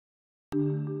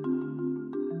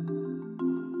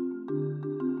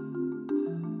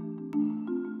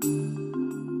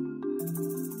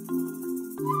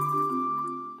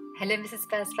Hello Mrs.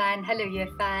 Baseline, hello Year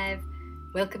 5.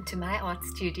 Welcome to my art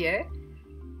studio.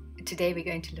 Today we're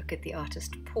going to look at the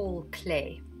artist Paul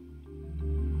Klee.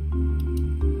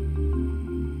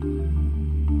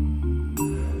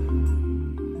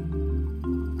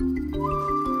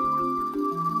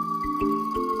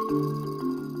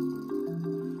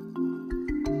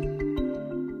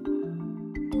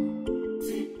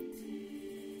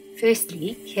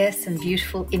 Firstly, here's some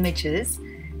beautiful images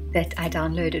that I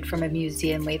downloaded from a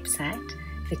museum website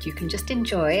that you can just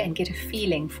enjoy and get a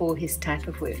feeling for his type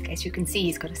of work. As you can see,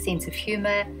 he's got a sense of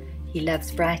humor, he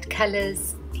loves bright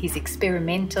colors, he's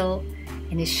experimental,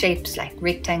 and his shapes like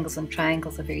rectangles and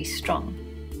triangles are very strong.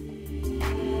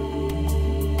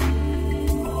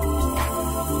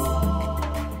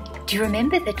 Do you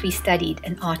remember that we studied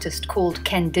an artist called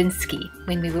Kandinsky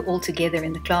when we were all together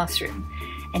in the classroom?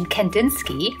 And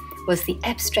Kandinsky was the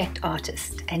abstract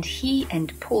artist, and he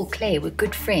and Paul Klee were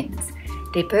good friends.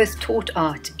 They both taught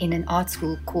art in an art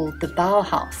school called the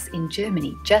Bauhaus in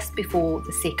Germany just before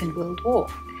the Second World War.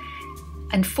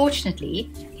 Unfortunately,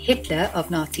 Hitler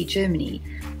of Nazi Germany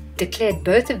declared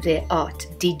both of their art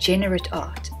degenerate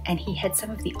art, and he had some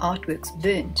of the artworks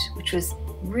burnt, which was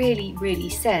really, really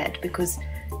sad because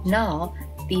now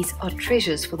these are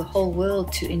treasures for the whole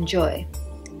world to enjoy.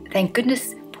 Thank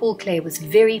goodness Paul Klee was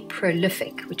very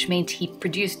prolific, which meant he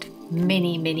produced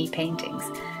many, many paintings.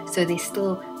 So there's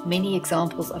still many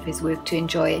examples of his work to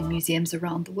enjoy in museums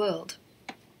around the world.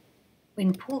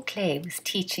 When Paul Klee was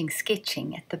teaching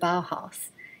sketching at the Bauhaus,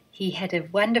 he had a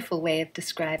wonderful way of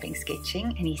describing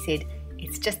sketching, and he said,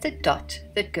 "It's just a dot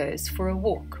that goes for a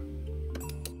walk."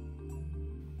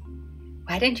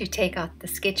 Why don't you take out the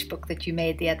sketchbook that you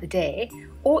made the other day,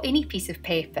 or any piece of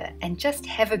paper, and just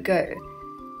have a go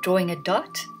drawing a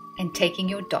dot and taking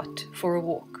your dot for a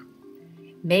walk.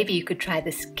 Maybe you could try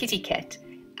this kitty cat.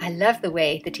 I love the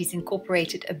way that he's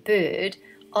incorporated a bird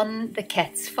on the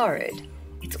cat's forehead.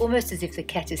 It's almost as if the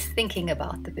cat is thinking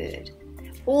about the bird.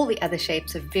 All the other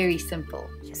shapes are very simple,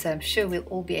 so I'm sure we'll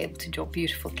all be able to draw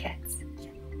beautiful cats.